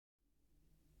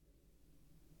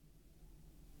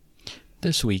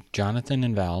This week, Jonathan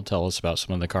and Val tell us about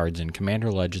some of the cards in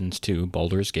Commander Legends 2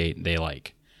 Baldur's Gate they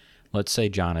like. Let's say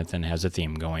Jonathan has a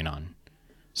theme going on.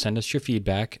 Send us your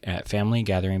feedback at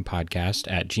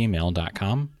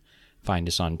familygatheringpodcast@gmail.com. Find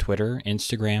us on Twitter,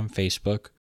 Instagram, Facebook,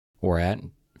 or at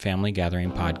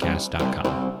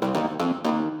familygatheringpodcast.com.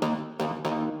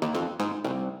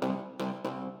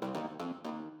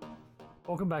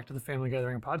 Welcome back to the Family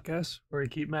Gathering Podcast, where we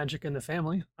keep magic in the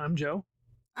family. I'm Joe.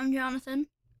 I'm Jonathan.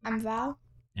 I'm Val.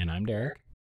 And I'm Derek.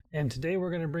 And today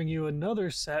we're going to bring you another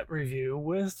set review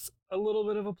with a little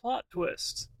bit of a plot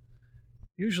twist.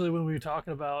 Usually when we're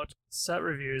talking about set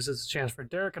reviews, it's a chance for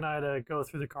Derek and I to go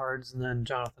through the cards and then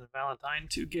Jonathan and Valentine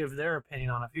to give their opinion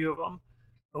on a few of them.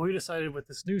 But we decided with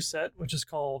this new set, which is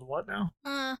called what now?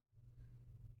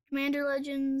 Commander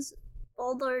Legends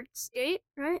Baldur's Gate,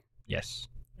 right? Yes.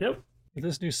 Yep. With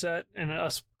this new set and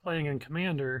us playing in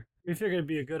Commander, we figured it'd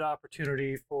be a good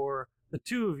opportunity for the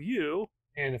two of you,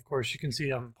 and of course you can see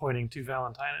I'm pointing to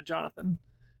Valentine and Jonathan,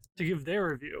 to give their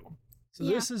review. So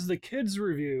This is the kids'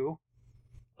 review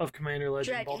of Commander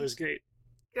Legends Baldur's Gate.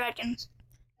 Dragons.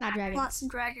 Not dragons. Lots of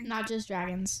dragons. Not just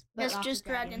dragons. Yes, just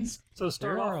dragons. So to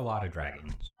start There are off, a lot of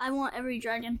dragons. I want every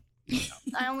dragon.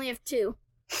 I only have 2.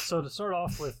 so to start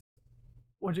off with,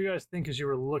 what do you guys think as you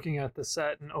were looking at the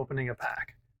set and opening a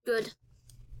pack? Good.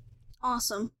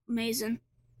 Awesome. Amazing.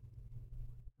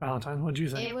 Valentine, what do you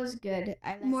think? It was good.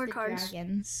 I liked More the cards.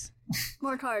 More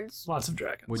More cards. Lots of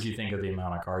dragons. What do you think of the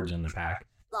amount of cards in the pack?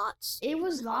 Lots. It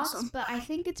was lots, Awesome. but I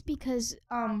think it's because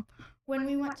when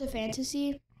we went to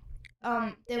Fantasy,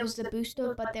 there was the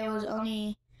booster, but there was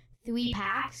only 3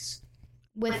 packs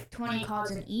with 20 cards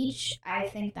in each. I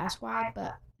think that's why,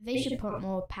 but they should put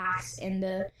more packs in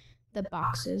the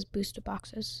boxes, booster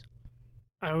boxes.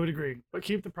 I would agree, but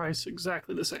keep the price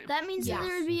exactly the same. That means that Yes.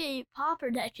 there would be a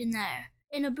pauper deck in there.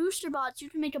 In a booster box, you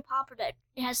can make a pauper deck.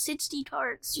 It has 60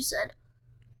 cards, you said.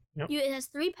 Yep. It has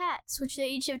 3 packs, which they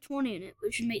each have 20 in it,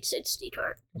 which would make 60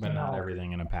 cards. But not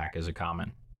everything in a pack is a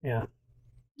common. Yeah.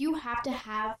 You have to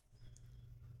have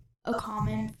a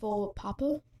common for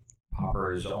Papa.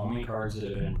 Pauper is only cards that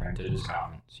have been printed as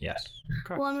commons. Yes.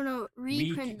 Well, I'm going to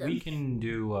reprint them. We can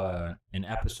do an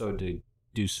episode to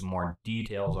do some more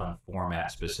details on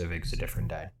format specifics a different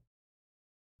day.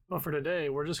 But for today,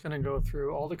 we're just going to go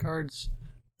through all the cards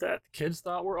that the kids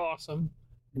thought were awesome.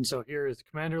 And so here is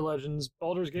Commander Legends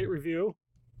Baldur's Gate review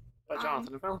by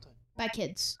Jonathan and Valentine. By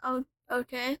kids. Oh,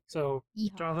 okay. So,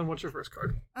 Yeehaw. Jonathan, what's your first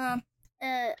card? I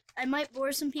might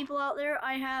bore some people out there.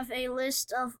 I have a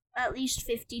list of at least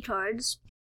 50 cards.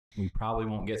 We probably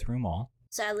won't get through them all.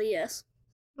 Sadly, yes.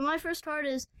 But my first card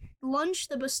is Lunch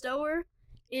the Bestower.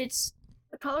 It's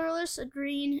a colorless, a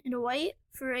green, and a white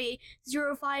for a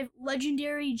 0/5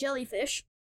 legendary jellyfish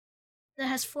that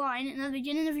has flying. And at the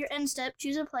beginning of your end step,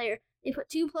 choose a player. They put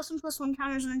 2+1/+1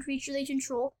 counters on a creature they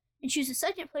control, and choose a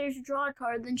second player to draw a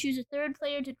card, then choose a third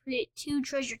player to create 2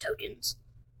 treasure tokens.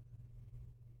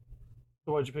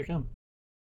 So why'd you pick him?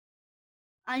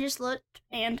 I just looked,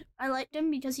 and I liked him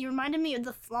because he reminded me of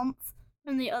the Flump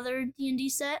from the other D&D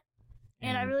set,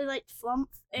 and I really liked Flump,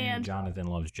 and Jonathan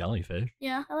loves jellyfish.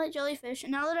 yeah, I like Jellyfish.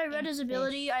 And now that I read And his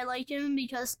ability, fish. I like him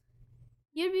because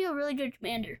he'd be a really good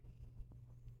commander.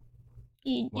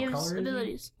 He What gives color is he?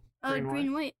 abilities. Green,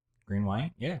 Green white. Green,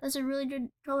 white? Yeah. That's a really good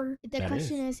color. The That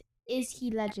question is he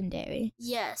legendary?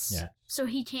 Yes. Yeah. So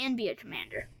he can be a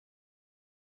commander.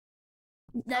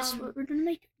 That's Um, what we're gonna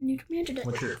make. A new commander deck.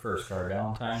 What's your first card,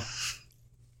 Valentine?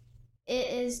 It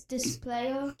is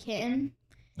Displayer Kitten,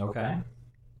 Okay.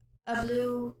 a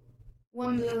blue,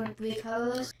 1 blue and 3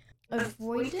 colors.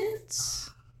 Avoidance.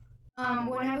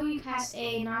 Whenever you cast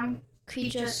a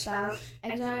non-creature spell,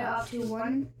 exile up to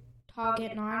 1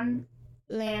 target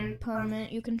non-land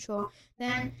permanent you control.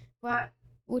 Then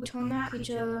return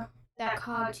that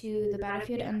card to the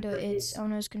battlefield under its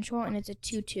owner's control, and it's a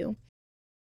 2/2.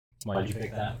 Why did you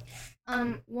pick that?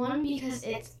 1 because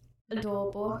it's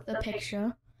adorable, the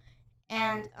picture,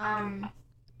 and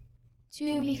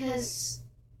 2 because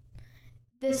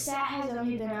the set has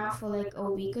only been out for like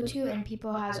a week or 2, and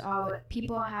people have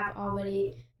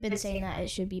already been saying that it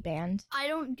should be banned I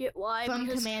don't get why. from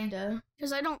Commander.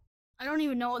 Because I don't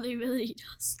even know what the ability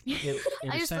does. It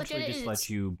I just look at essentially it just and lets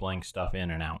you blank stuff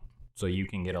in and out, so you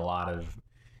can get a lot of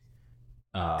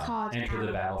Cards enter the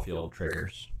out. battlefield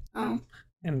triggers. Oh.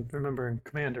 And remember, in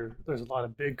Commander, there's a lot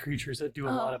of big creatures that do a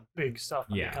lot of big stuff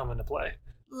when Yeah. they come into play.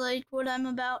 Like what I'm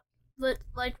about.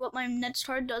 Like what my next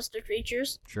card does to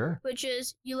creatures, Sure. which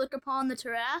is you look upon the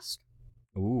Tarask.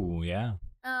 Ooh, yeah.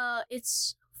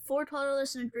 It's 4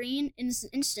 colorless and a green, and it's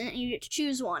an instant, and you get to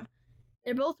choose one.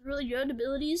 They're both really good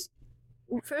abilities.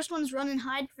 First one's Run and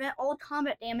Hide, prevent all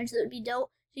combat damage that would be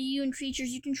dealt to you and creatures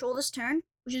you control this turn,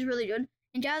 which is really good.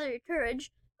 And Gather Your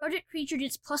Courage. Target creature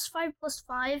gets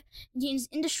 +5/+5 and gains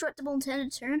indestructible until end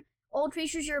of turn. All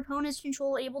creatures your opponents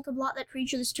control able to block that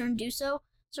creature this turn do so.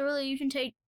 So really, you can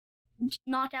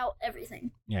knock out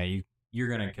everything. Yeah, you're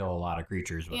gonna kill a lot of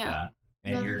creatures with that,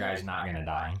 and your guy's not gonna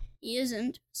die. He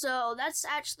isn't. So that's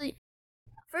actually.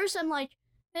 First, I'm like,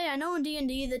 hey, I know in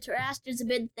D&D the Tarrasque is a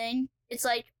big thing. It's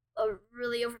like a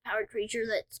really overpowered creature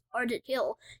that's hard to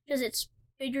kill because it's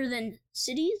bigger than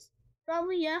cities,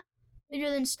 probably, yeah,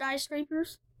 bigger than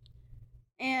skyscrapers.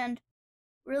 And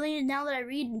really, now that I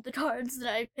read the cards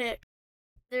that I picked,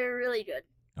 they're really good.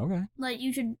 Okay. Like,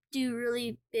 you could do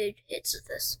really big hits with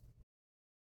this.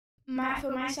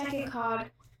 For my second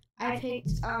card, I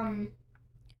picked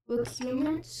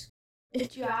Recruitment.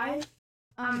 It's Drive.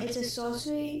 It's a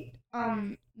sorcery.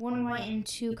 1 white and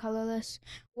 2 colorless.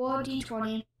 Roll a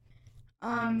d20.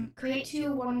 Create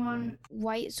 2 1/1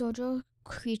 white soldier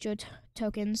creature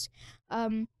tokens.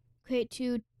 Create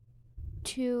two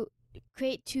 2/2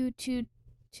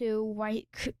 white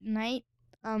knight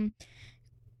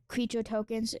creature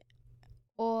tokens,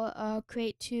 or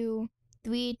create 2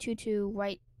 3/2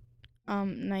 white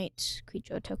knight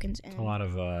creature tokens. It's a lot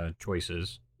of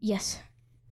choices. Yes.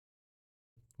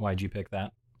 Why'd you pick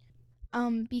that?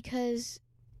 Because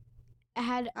it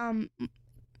had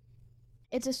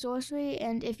it's a sorcery,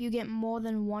 and if you get more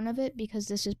than one of it, because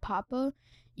this is Pauper,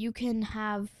 you can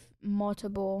have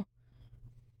multiple.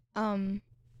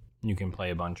 You can play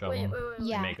a bunch of them. Wait.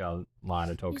 Yeah. Make a lot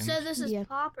of You tokens. said this is Yeah.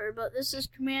 Pauper, but this is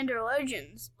Commander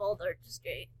Legends, Baldur's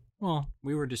Gate. Well,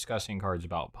 we were discussing cards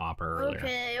about Pauper earlier.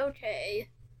 Okay.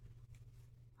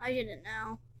 I get it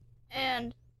now.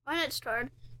 And my next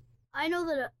card, I know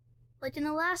that, like in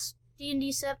the last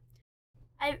D&D set,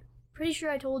 I'm pretty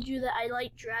sure I told you that I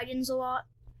like dragons a lot,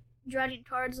 dragon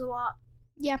cards a lot.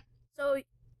 Yeah. So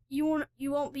you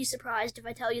won't be surprised if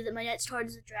I tell you that my next card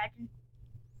is a dragon.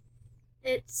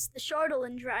 It's the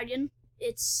Shardolin Dragon.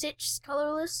 It's 6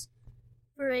 colorless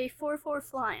for a 4/4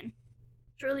 flying.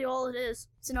 That's really all it is.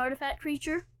 It's an artifact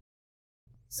creature,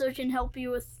 so it can help you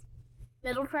with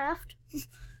metalcraft.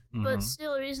 But Mhm.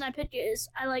 still, the reason I picked it is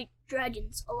I like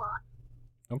dragons a lot.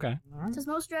 Okay. All right. Because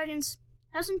most dragons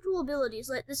have some cool abilities.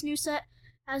 Like this new set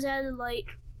has added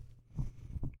like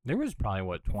There was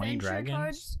probably, 20 adventure dragons?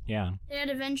 cards. Yeah. They had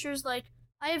adventures like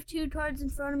I have 2 cards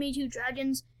in front of me, 2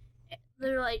 dragons.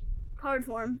 They're like card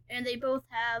form, and they both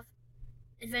have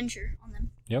adventure on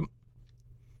them. Yep.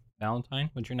 Valentine,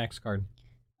 what's your next card?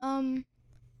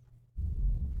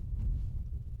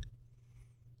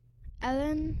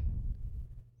 Ellen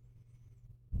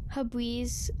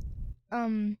Habree's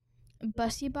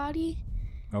Bussy Body.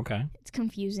 Okay. It's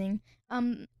confusing.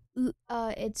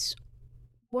 It's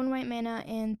 1 white mana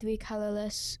and 3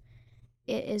 colorless.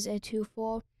 It is a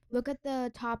 2/4. Look at the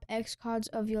top X cards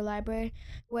of your library,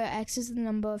 where X is the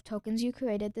number of tokens you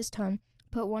created this turn.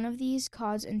 Put one of these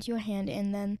cards into your hand,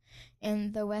 and then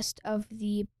the rest of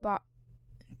the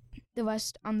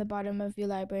rest on the bottom of your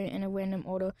library in a random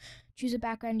order. Choose a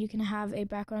background. You can have a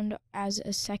background as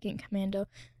a second commander.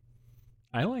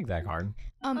 I like that card.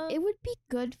 It would be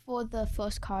good for the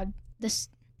first card.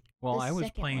 Well, The I was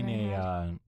second playing one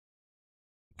I a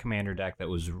commander deck that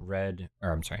was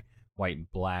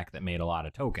white black that made a lot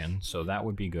of tokens, so that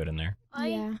would be good in there.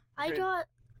 Yeah. I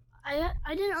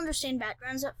didn't understand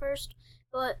backgrounds at first,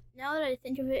 but now that I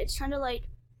think of it, it's kind of like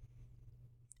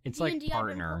It's D&D, like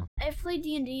partner. I've played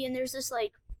D&D, and there's this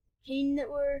like king that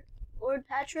we're Lord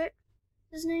Patrick,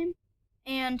 his name,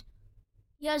 and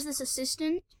he has this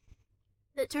assistant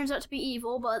that turns out to be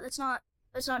evil, but let's not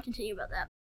continue about that.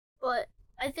 But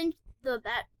I think the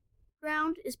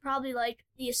background is probably like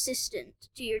the assistant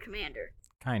to your commander.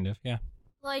 Kind of, yeah.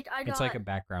 Like It's like a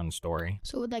background story.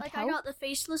 So it would like I help. got the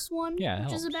faceless one, Yeah, it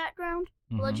which is a helps. background.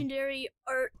 Mhm. Legendary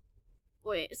art.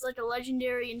 Wait, it's like a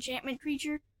legendary enchantment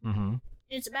creature. Mm-hmm.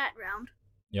 It's a background.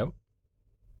 Yep.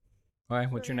 All right,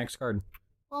 what's your So, next card?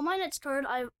 Well, my next card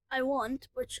I want,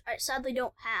 which I sadly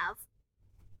don't have.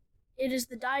 It is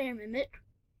the Dire Mimic.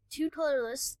 2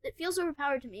 colorless. It feels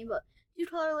overpowered to me, but 2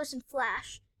 colorless and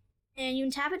flash. And you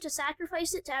can tap it to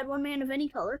sacrifice it to add 1 mana of any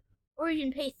color, or you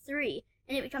can pay 3,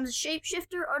 and it becomes a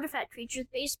shapeshifter artifact creature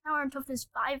with base power and toughness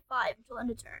 5/5 until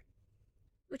end of turn.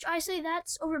 Which I say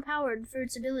that's overpowered for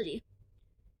its ability.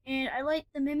 And I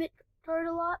like the Mimic card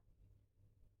a lot.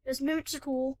 Because Mimics are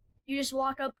cool. You just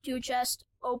walk up to a chest,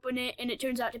 open it, and it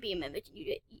turns out to be a Mimic, and you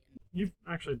get eaten. You've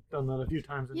actually done that a few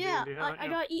times in Yeah, D&D, haven't I you?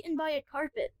 got eaten by a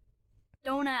carpet.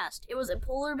 Don't ask. It was a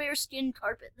polar bear skin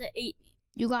carpet that ate me.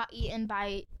 You got eaten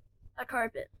by. A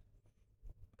carpet.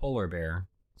 Polar bear.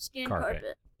 Skin Carpet.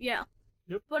 carpet. Yeah.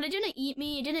 But it didn't eat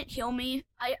me. It didn't kill me.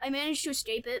 I managed to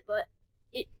escape it, but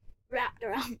it wrapped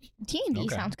around me. D&D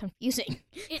Okay. sounds confusing.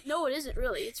 No, it isn't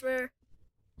really. It's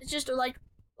just a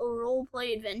role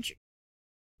play adventure.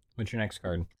 What's your next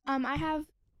card? I have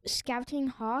Scouting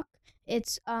Hawk.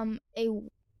 It's a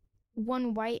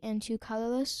 1 white and 2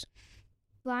 colorless.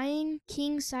 Flying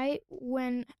King Sight.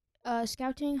 When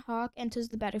Scouting Hawk enters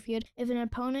the battlefield, if an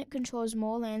opponent controls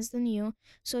more lands than you,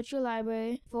 search your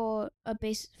library for a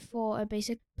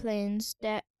basic plains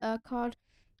deck card,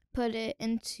 put it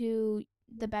into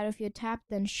the battlefield tap,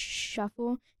 then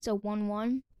shuffle. It's a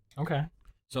 1/1. Okay.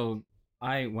 So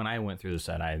when I went through the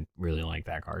set, I really liked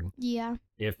that card. Yeah.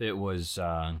 If it was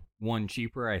one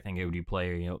cheaper, I think it would be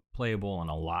playable in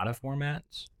a lot of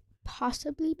formats.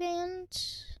 Possibly banned.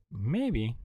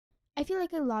 Maybe. I feel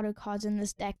like a lot of cards in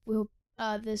this deck will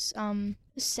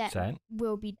set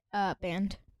will be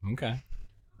banned. Okay.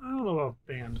 I don't know about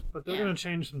banned, but they're Yeah. going to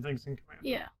change some things in Commander.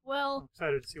 Yeah. I'm Well,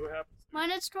 excited to see what happens. my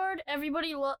next card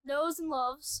everybody knows and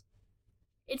loves.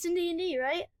 It's in D&D,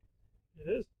 right? It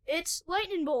is. It's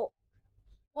Lightning Bolt.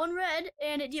 1 red,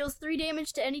 and it deals 3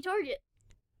 damage to any target.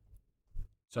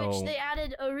 So Which they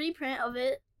added a reprint of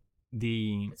it.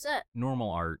 the The set. normal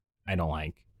art, I don't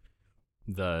like.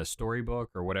 The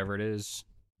storybook or whatever it is,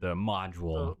 the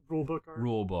module Rulebook art.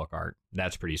 rule book art,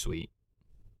 that's pretty sweet.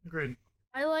 Agreed.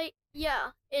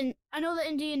 And I know that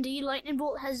in D&D, Lightning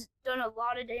Bolt has done a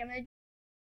lot of damage.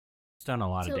 It's done a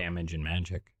lot So- of damage in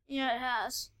Magic. Yeah, it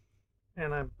has.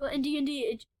 And I'm But in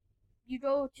D&D, you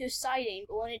go to side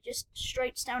angle, and it just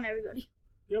strikes down everybody.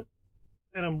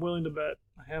 willing to bet.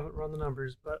 I haven't run the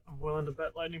numbers, but I'm willing to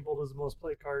bet Lightning Bolt is the most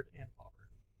played card in Pauper.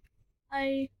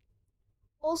 I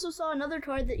also saw another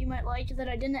card that you might like that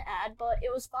I didn't add, but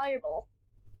it was Fireball.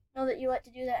 Know that you like to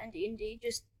do that in D&D,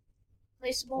 just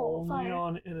place a ball of Only fire.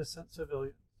 on innocent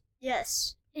civilians.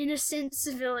 Yes, innocent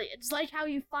civilians. Like how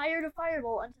you fired a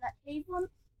fireball into that cave one,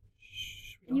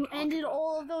 Shh, we and you don't talk ended about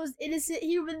all that. of those innocent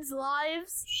humans'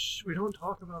 lives. Shh, we don't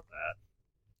talk about that.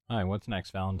 All right, what's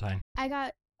next, Valentine? I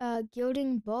got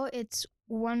Gilding Bolt. It's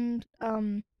 1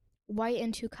 white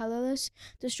and 2 colorless.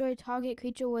 Destroy target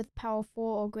creature with power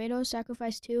 4 or greater.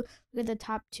 Sacrifice 2. Look at the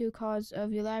top 2 cards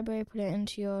of your library. Put it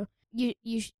into your. You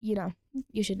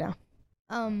should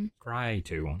know. Cry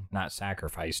to, not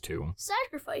sacrifice to.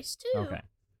 Sacrifice too. Okay.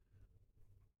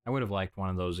 I would have liked one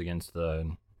of those against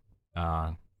the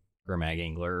Grimag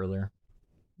Angler earlier.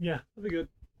 Yeah, that'd be good.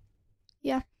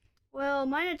 Well,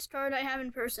 my next card I have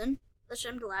in person, which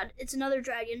I'm glad. It's another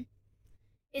dragon.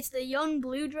 It's the Young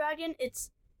Blue Dragon.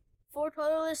 It's 4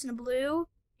 colorless and a blue,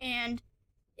 and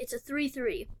it's a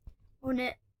 3/3.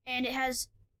 And it has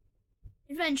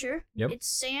adventure. Yep. It's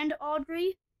Sand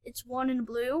Audrey. It's 1 in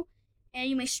blue, and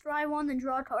you may scry 1 then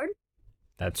draw a card.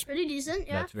 That's Pretty decent,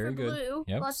 yeah. That's very for good. Blue.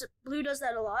 Yep. Plus, blue does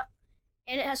that a lot,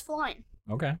 and it has flying,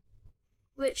 okay.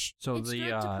 which So it's good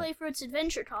to play for its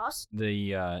adventure cost.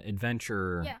 The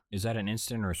adventure, Yeah. is that an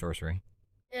instant or a sorcery?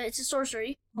 It's a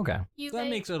sorcery. Okay. You So that pay-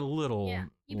 makes it a little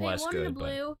You pay less 1 good, in a but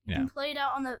blue. yeah. You can play it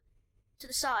out to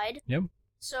the side. Yep.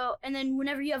 So, and then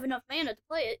whenever you have enough mana to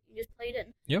play it, you just play it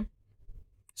in. Yep.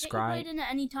 You can play Scry it in at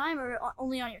any time or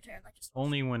only on your turn.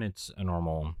 only when it's a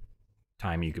normal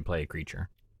time you could play a creature.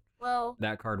 Well,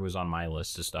 That card was on my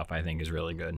list of stuff I think is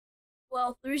really good.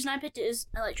 the reason I picked it is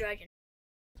I like dragon.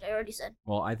 I already said.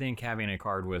 Well, I think having a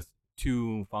card with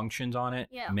 2 functions on it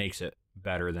Yeah. makes it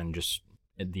better than just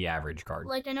the average card.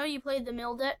 Like I know you played the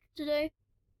mill deck today,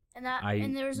 and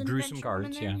there was an drew some adventure one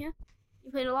in cards, there, yeah.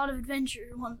 You played a lot of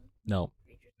adventure one. No,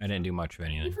 I didn't do much of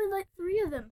You anything. played like 3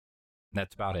 of them.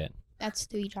 That's about it. That's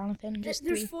 3, Jonathan. Just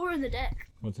There's 3. 4 in the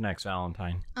deck. What's next,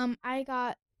 Valentine? I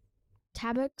got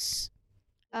Tabux,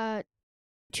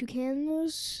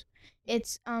 Toucaners.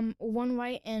 It's 1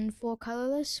 white and 4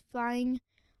 colorless. Flying,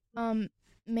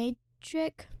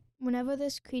 Matrix. Whenever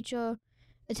this creature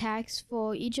attacks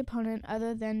for each opponent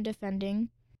other than defending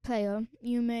player,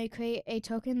 you may create a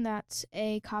token that's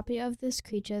a copy of this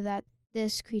creature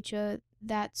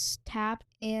that's tapped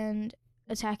and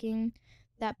attacking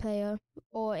that player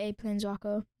or a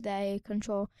planeswalker they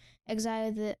control.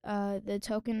 Exile the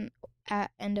token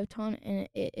at end of turn, and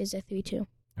it is a 3/2.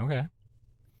 Okay.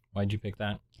 Why'd you pick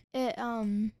that?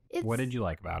 It's, What did you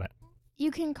like about it? You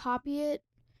can copy it,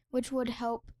 which would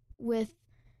help with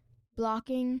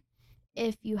blocking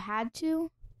if you had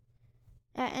to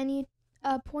at any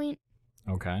point.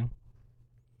 Okay.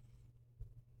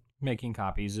 Making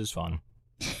copies is fun.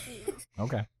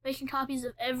 Okay. Making copies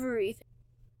of everything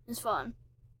is fun.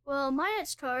 Well, my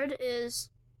next card is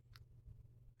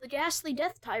the Ghastly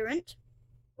Death Tyrant,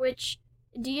 which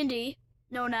in D&D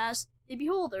known as the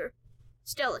Beholder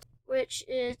Skeleton, which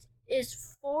is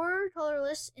is 4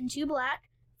 colorless and 2 black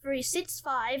for a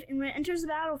 6/5, and when it enters the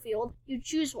battlefield, you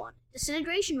choose one.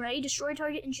 Disintegration Ray, destroy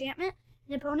target enchantment,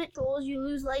 and opponent controls, you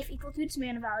lose life equal to its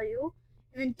mana value.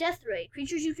 And then Death Ray,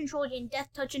 creatures you control gain death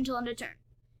touch until end of turn.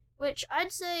 Which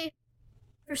I'd say,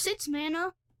 for 6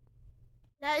 mana,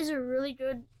 that is a really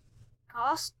good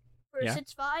cost for a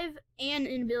 6/5 and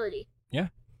an ability. Yeah.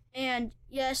 And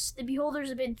yes, the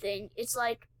Beholder's a big thing. It's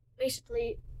like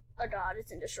basically a god.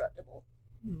 It's indestructible.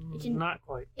 Not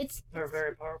quite. They're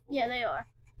very powerful. Yeah, they are.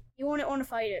 You wouldn't want to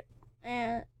fight it.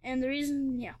 And the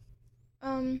reason,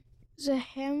 The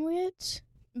Hamlet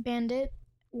Bandit,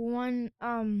 one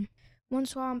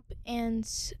swamp and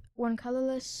 1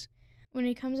 colorless. When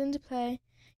he comes into play,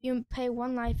 you pay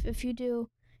 1 life. If you do,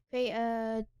 create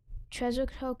a treasure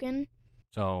token.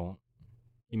 So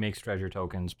he makes treasure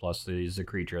tokens plus he's a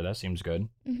creature. That seems good.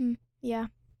 Mm-hmm. Yeah.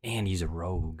 And he's a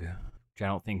rogue, which I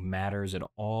don't think matters at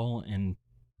all in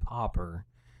Pauper,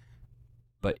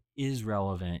 but is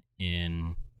relevant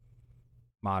in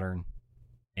Modern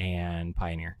and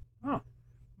Pioneer. Oh,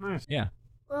 nice. Yeah.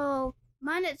 well,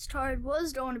 my next card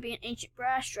was going to be an Ancient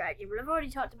Brass Dragon, but I've already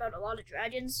talked about a lot of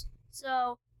dragons,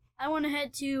 so I want to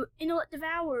head to Intellect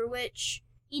Devour, which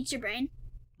eats your brain.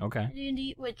 Okay.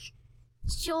 D&D, which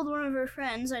killed one of her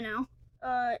friends, I know.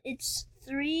 It's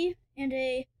 3 and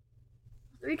a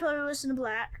 3 colorless and a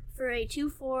black for a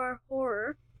 2/4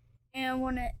 horror, and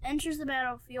when it enters the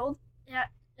battlefield,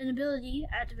 an ability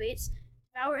activates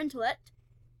Devour Intellect.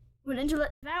 When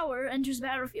Intellect Devour enters the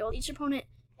battlefield, each opponent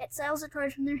exiles a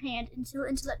card from their hand until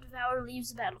Intellect Devour leaves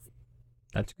the battlefield.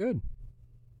 That's good.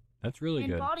 That's really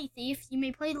And good. Body Thief, you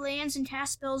may play lands and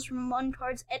cast spells from one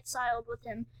card's exiled with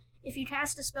him. If you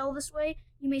cast a spell this way,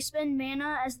 you may spend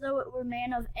mana as though it were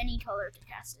mana of any color to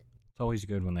cast it. It's always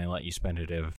good when they let you spend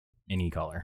it of any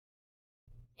color.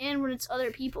 And when it's other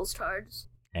people's cards.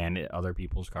 And other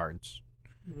people's cards.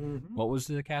 Mm-hmm. What was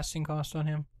the casting cost on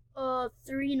him?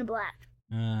 3 and a black.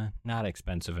 Not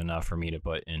expensive enough for me to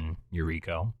put in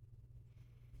Eureka.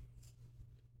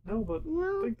 No, but I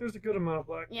Well, think there's a good amount of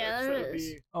black Yeah, decks there that would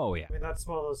is. be. Oh, yeah. I mean, that's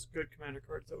one of those good commander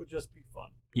cards that would just be fun.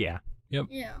 Yeah. Yep.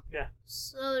 yeah. Yeah.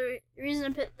 So the reason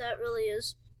I picked that really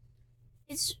is,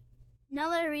 it's, now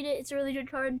that I read it, it's a really good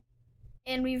card.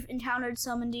 And we've encountered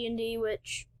some in D&D,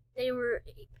 which they were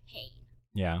a pain.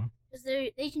 Yeah. Because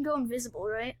they can go invisible,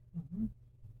 right? Mm-hmm.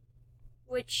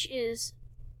 Which is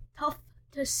tough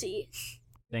to see.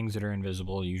 Things that are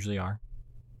invisible usually are.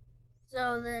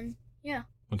 So then,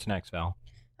 What's next, Val?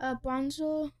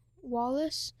 Bronzo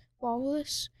Wallace.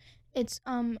 It's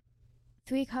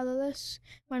 3 colorless.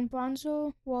 When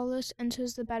Bronzo Wallace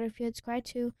enters the battlefield, scry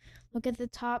 2. Look at the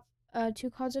top 2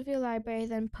 cards of your library,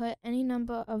 then put any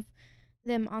number of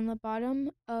them on the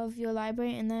bottom of your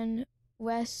library, and then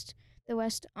rest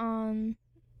on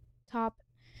top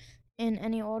in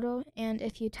any order. And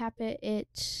if you tap it,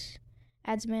 it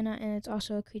adds mana, and it's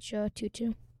also a creature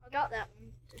 2/2. I got that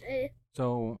one today.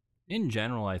 So, in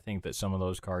general, I think that some of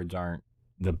those cards aren't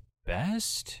the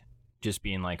best. Just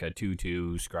being like a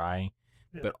 2/2 scry,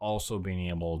 Yeah. but also being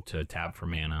able to tap for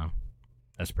mana.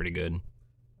 That's pretty good.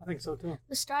 I think so too.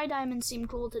 The Sky Diamonds seem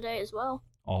cool today as well.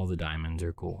 All the diamonds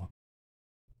are cool.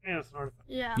 And it's an artifact.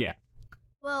 Yeah. Yeah.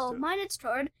 Well, So- my next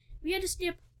card, we had to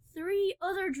skip 3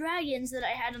 other dragons that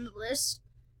I had on the list.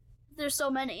 There's so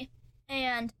many.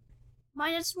 And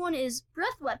my next one is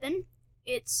Breath Weapon.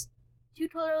 It's 2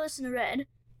 colorless and a red.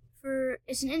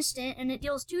 It's an instant, and it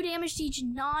deals 2 damage to each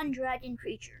non-dragon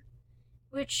creature.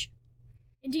 Which,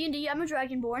 in D&D, I'm a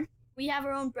Dragonborn. We have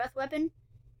our own Breath Weapon,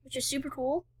 which is super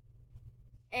cool.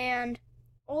 And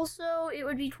also, it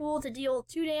would be cool to deal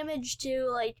 2 damage to,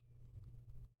 like,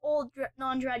 all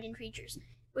non-dragon creatures.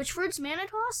 Which, for its mana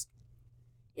cost,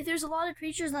 if there's a lot of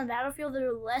creatures on the battlefield that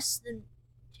are less than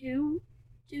 2,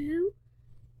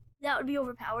 that would be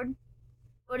overpowered.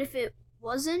 But if it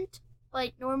wasn't,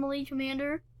 like normally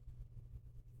Commander,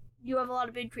 you have a lot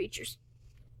of big creatures.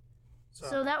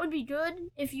 So that would be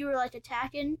good if you were like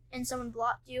attacking and someone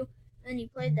blocked you, and then you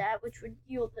played that, which would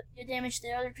deal the damage to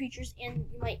the other creatures, and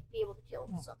you might be able to kill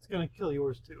It's something. going to kill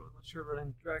yours too, unless you're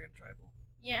running Dragon Tribal.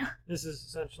 Yeah. This is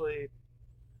essentially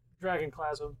Dragon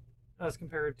Clasm as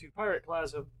compared to Pirate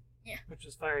Clasm, Yeah. which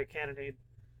is Fiery Cannonade.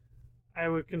 I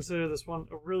would consider this one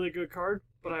a really good card,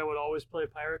 but I would always play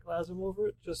Pirate Clasm over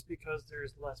it just because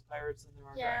there's less pirates than there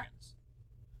are Yeah. dragons.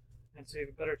 And so you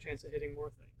have a better chance of hitting more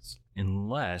things.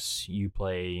 Unless you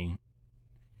play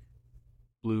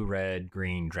blue, red,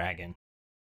 green dragon.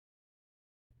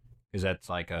 Because that's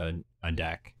like a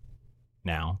deck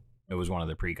now. It was one of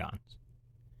the precons.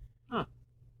 Huh.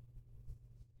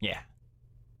 Yeah.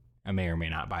 I may or may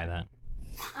not buy that.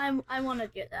 I want to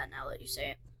get that now that you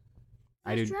say it.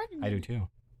 I There's do. dragons I do in it. too.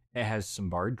 It has some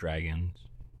barred dragons.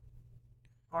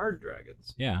 Hard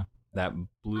dragons. Yeah, that I will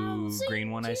blue sing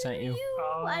green one I to sent you,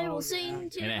 I Oh, will sing yeah.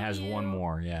 to and it has one you.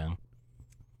 more. Yeah.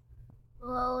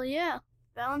 Well, yeah.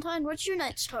 Valentine, what's your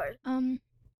next card?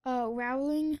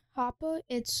 Rowling Hopper.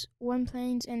 It's 1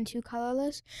 plains and 2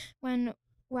 colorless. When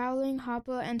Rowling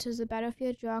Hopper enters the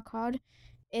battlefield, draw a card.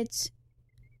 It's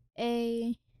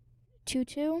a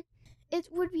 2/2.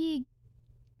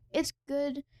 It's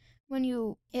good when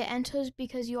it enters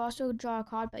because you also draw a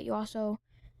card, but you also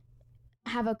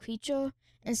have a creature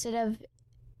instead of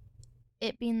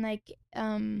it being like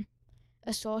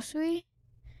a sorcery.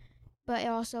 But it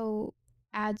also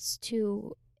adds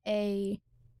to a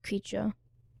creature.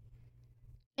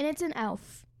 And it's an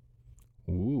elf.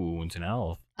 Ooh, it's an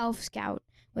elf. Elf scout,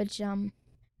 which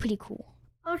pretty cool.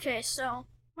 Okay, so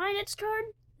my next card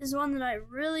is one that I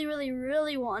really, really,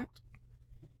 really want.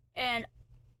 And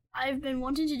I've been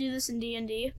wanting to do this in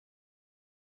D&D.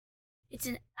 It's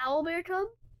an owlbear cub,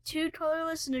 2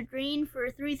 colorless and a green for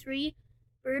a 3/3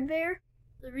 bird bear.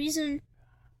 The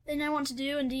thing I want to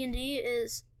do in D&D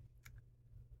is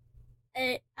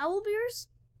owlbears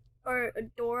are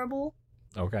adorable,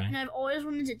 Okay. and I've always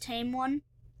wanted to tame one.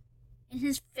 And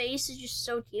his face is just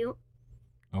so cute.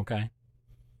 Okay.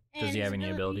 And Does he his have any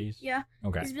abilities? Yeah.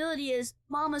 Okay. His ability is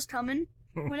Mama's coming.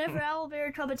 Whenever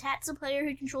Owlbear Cub attacks a player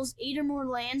who controls 8 or more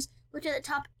lands, look at the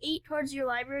top 8 cards of your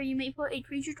library. You may put a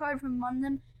creature card from among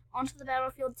them onto the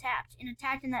battlefield tapped and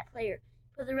attacking that player.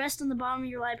 Put the rest on the bottom of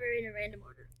your library in a random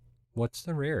order. What's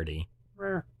the rarity?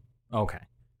 Rare. Okay.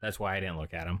 That's why I didn't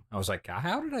look at him. I was like,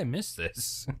 how did I miss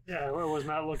this? Yeah, I was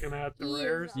not looking at the He is,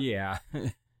 rares. Yeah.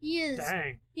 He is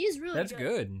Dang. really That's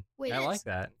good. Wait, I that's like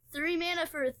that. 3 mana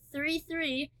for a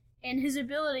 3/3 and his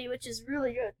ability, which is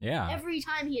really good. Yeah. Every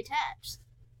time he attacks.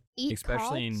 8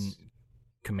 Especially in cards? 8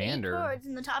 Commander. cards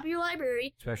in the top of your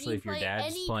library. Especially You if your play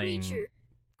dad's any playing creature.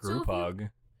 So Group Hug.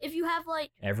 If you have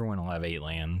like Everyone will have 8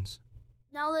 lands.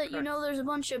 now that you Correct. know there's a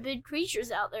bunch of big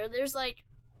creatures out there, there's like,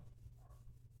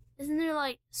 isn't there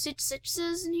like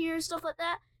 6/6s in here and stuff like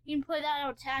that? You can play that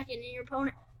out attacking, and your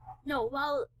opponent, no,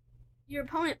 while your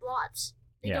opponent blots,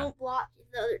 they Yeah. don't block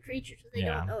the other creatures, so they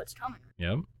Yeah. don't know it's coming.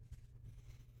 Yep.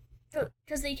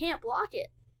 Because they can't block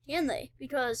it, can they?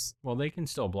 Because, Well, they can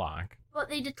still block. but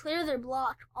they declare their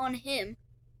block on him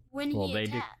when Well, he they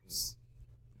attacks.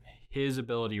 His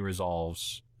ability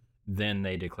resolves, then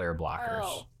they declare blockers.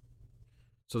 Oh.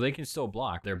 So they can still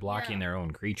block. They're blocking Yeah. their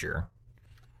own creature,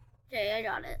 Okay, I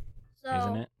got it. So,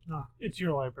 isn't it? No, it's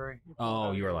your library. You pull it Oh, out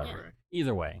of your library.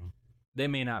 Either way, they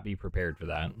may not be prepared for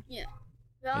that. It's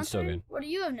still Valentine, good. what do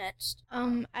you have next?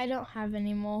 I don't have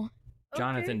any more.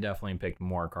 Jonathan Okay. definitely picked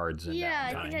more cards than Yeah,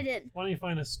 I Valentine. think I did. Why don't you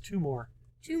find us 2 more?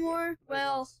 2 more?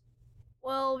 Well,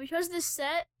 because this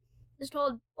set is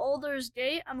called Baldur's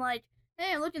Gate, I'm like,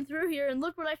 hey, I'm looking through here and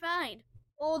look what I find.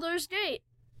 Baldur's Gate,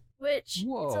 which it's a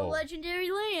Whoa.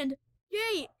 legendary land.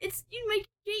 Gate. You make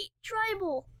Gate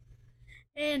tribal,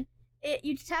 and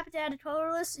you tap it to add a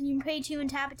colorless, and you can pay 2 and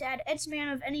tap it to add X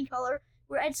mana of any color,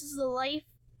 where X is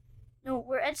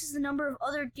where X is the number of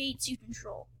other gates you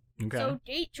control. Okay. So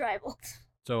Gate tribal.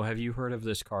 So have you heard of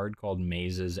this card called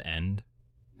Maze's End?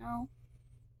 No,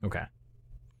 Okay.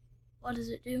 what does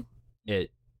it do?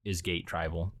 It is gate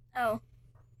tribal. Oh.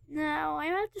 Now, I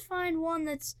have to find one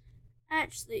that's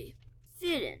actually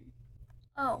fitting.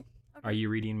 Oh. Okay. Are you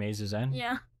reading Maze's End?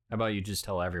 Yeah. How about you just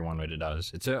tell everyone what it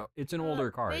does? It's an older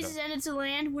card. Base's End, it's a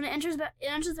land. When it enters the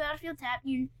battlefield tap,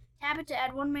 you tap it to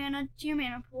add 1 mana to your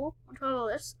mana pool on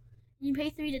colorless. You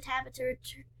pay 3 to tap it to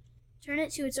return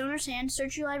it to its owner's hand.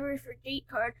 Search your library for a gate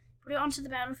card. Put it onto the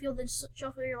battlefield, then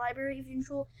shuffle your library. If you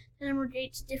control 10 or more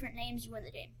gates, different names, you win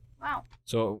the game. Wow.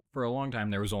 So for a long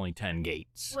time there was only 10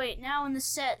 gates. Wait, now in the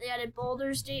set, they added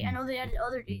Baldur's Gate. I know they added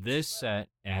other gates. This as set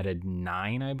added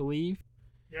 9, I believe.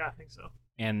 Yeah, I think so.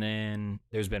 And then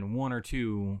there's been 1 or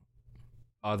 2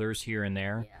 others here and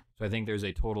there. Yeah. So I think there's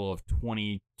a total of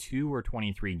 22 or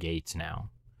 23 gates now.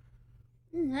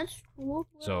 That's cool.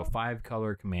 So 5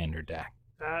 color commander deck.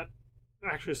 That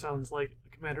actually sounds like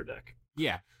a commander deck.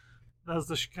 Yeah. That's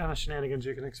the kind of shenanigans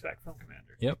you can expect from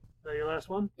commander. Yep. Is that your last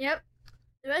one? Yep.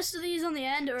 The rest of these on the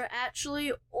end are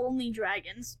actually only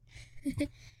dragons.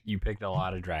 You picked a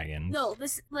lot of dragons. No,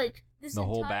 this The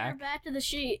whole entire back? of the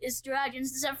sheet is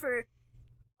dragons except for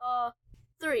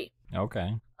 3.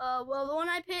 Okay. Well, the one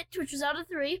I picked, which was out of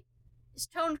 3, is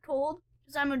Toned Cold,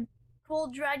 because I'm a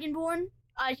cold dragonborn.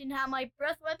 I can have my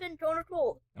breath weapon, Tone of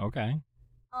Cold. Okay.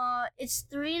 It's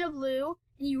 3 and a blue,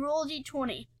 and you roll a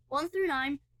d20. 1 through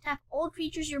 9, tap all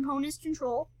creatures your opponents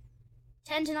control.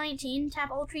 10 to 19,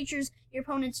 tap all creatures your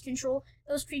opponents control.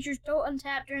 Those creatures don't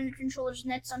untap during the controller's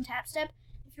next untap step.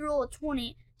 if you roll a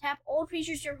 20, tap all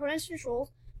creatures your opponent's control.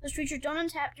 Those creatures don't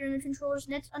untap during the controller's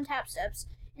next untap steps.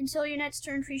 Until your next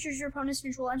turn, creatures your opponent's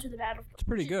control enter the battlefield. It's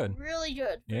pretty good. Really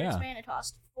good for Yeah. its mana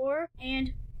cost. 4,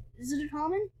 and is it a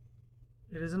common?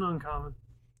 It is an uncommon.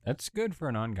 That's good for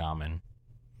an uncommon.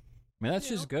 I mean, that's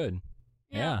You just know? good.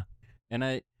 Yeah.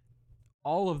 And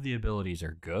all of the abilities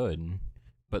are good,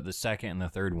 but the second and the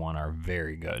third one are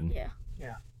very good. Yeah.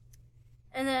 Yeah.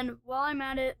 And then while I'm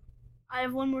at it, I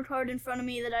have one more card in front of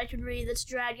me that I could read. That's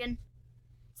Dragon.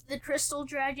 It's the Crystal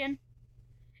Dragon.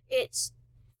 It's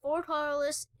 4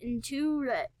 colorless and 2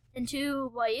 red and 2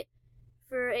 white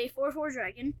for a 4/4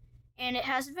 dragon, and it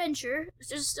has adventure. It's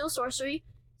just still sorcery.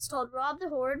 It's called Rob the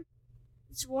Horde.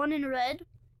 It's 1 in red,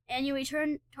 and you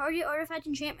return target artifact,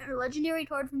 enchantment, or legendary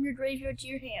card from your graveyard to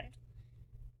your hand.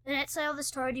 Then exile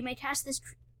this card. You may cast this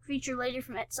creature later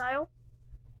from exile.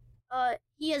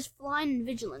 He has flying and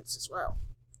vigilance as well,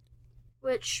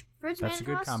 which for its That's mana a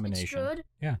good cost, combination. it's good.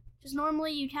 Yeah. Because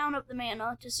normally you count up the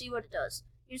mana to see what it does.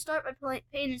 You start by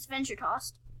paying its adventure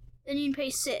cost, then you can pay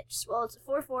 6. Well, it's a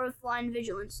 4/4 with flying and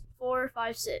vigilance. 4,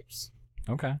 5, 6.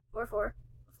 Okay. 4/4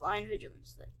 with flying and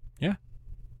vigilance. Yeah.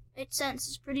 Makes sense.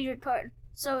 It's a pretty good card.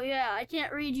 So yeah, I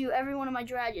can't read you every one of my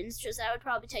dragons, because that would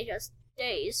probably take us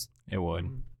days. It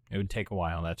would. It would take a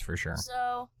while, that's for sure.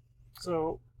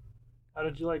 So, how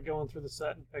did you like going through the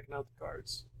set and picking out the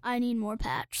cards? I need more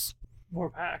packs. More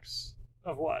packs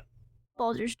of what?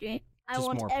 Baldur's Gate. I Just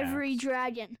want more every packs.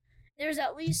 dragon. There's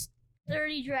at least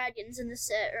 30 dragons in the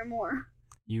set or more.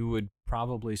 You would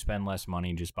probably spend less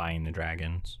money just buying the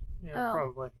dragons. Yeah, Oh.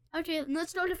 probably. Okay,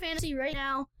 let's go to fantasy right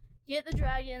now. Get the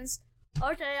dragons.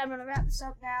 Okay, I'm gonna wrap this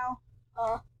up now.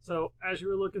 So, as you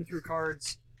were looking through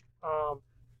cards,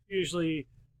 usually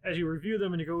as you review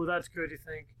them and you go, oh, that's good, you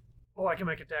think, oh, I can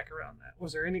make a deck around that.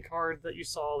 Was there any card that you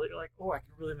saw that you're like, oh, I can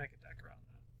really make a deck around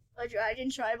that? A dragon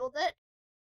tribal deck.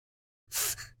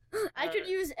 I could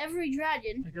use every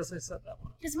dragon. I guess I set that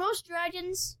one up. Because most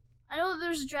dragons, I know that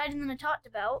there's a dragon that I talked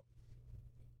about.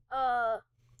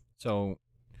 So,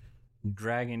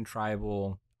 Dragon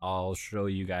Tribal, I'll show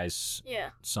you guys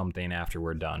Yeah. something after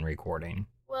we're done recording.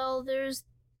 Well,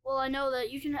 I know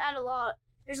that you can add a lot.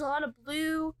 There's a lot of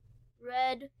blue,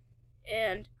 red,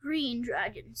 and green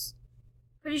dragons.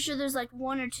 Pretty sure there's like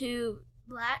 1 or 2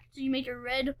 black. So you make a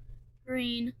red,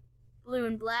 green, blue,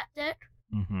 and black deck.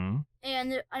 Mm-hmm.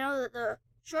 And I know that the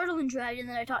Shardolin dragon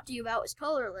that I talked to you about is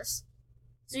colorless.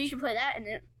 So you can play that in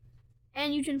it.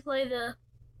 And you can play the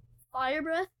Fire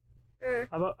Breath. Or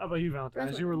How about you, Valentine? As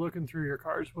Definitely. you were looking through your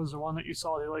cards, was there one that you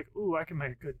saw that you're like, ooh, I can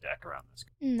make a good deck around this?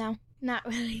 No, not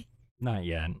really. Not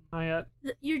yet. Not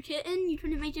yet. your kitten, you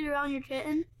couldn't make it around your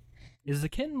kitten? Is the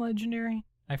kitten legendary?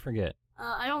 I forget.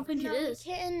 I don't think No, it the is.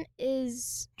 kitten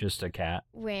is Just a cat.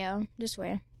 rare. Just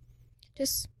rare.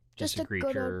 Just Just a a good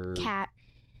creature. old cat.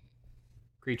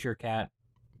 Creature, cat,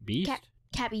 beast?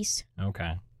 Cat beast.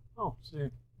 Okay. Oh, see.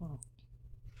 Oh.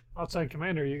 Outside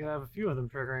Commander, you can have a few of them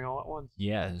triggering all at once.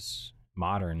 Yes.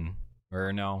 Modern.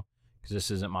 Or no, because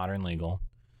this isn't modern legal.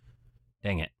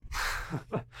 Dang it.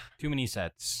 Too many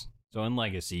sets. So in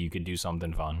Legacy, you could do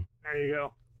something fun. There you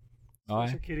go. Oh,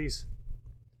 Those are kitties.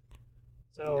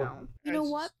 So, No. You know as-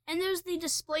 what? And there's the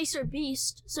Displacer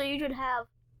Beast, so you could have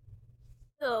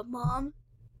the mom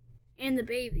and the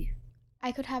baby.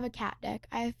 I could have a cat deck.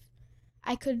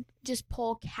 I could just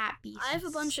pull cat beasts. I have a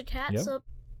bunch of cats Yep.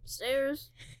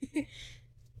 upstairs.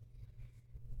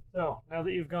 So, now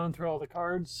that you've gone through all the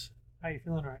cards, how you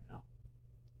feeling right now?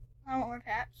 I want more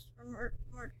packs or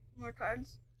more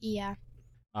cards. Yeah.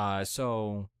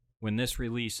 So when this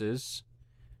releases,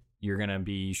 you're going to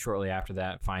be shortly after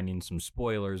that finding some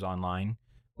spoilers online.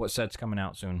 What set's coming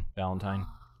out soon, Valentine?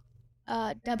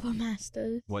 Double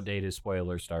Masters. What day does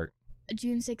spoilers start?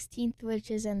 June 16th,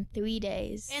 which is in 3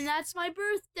 days. And that's my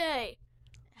birthday.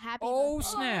 Happy Oh,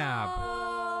 birthday. snap.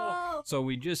 Oh! So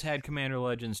we just had Commander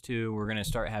Legends 2. We're going to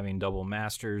start having double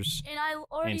masters. And I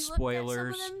already And looked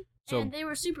spoilers. at some of them, So- and they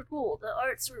were super cool. The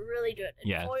arts were really good. And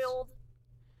Yes. foiled,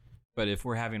 But if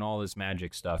we're having all this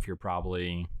magic stuff, you're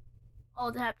probably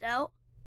all tapped out.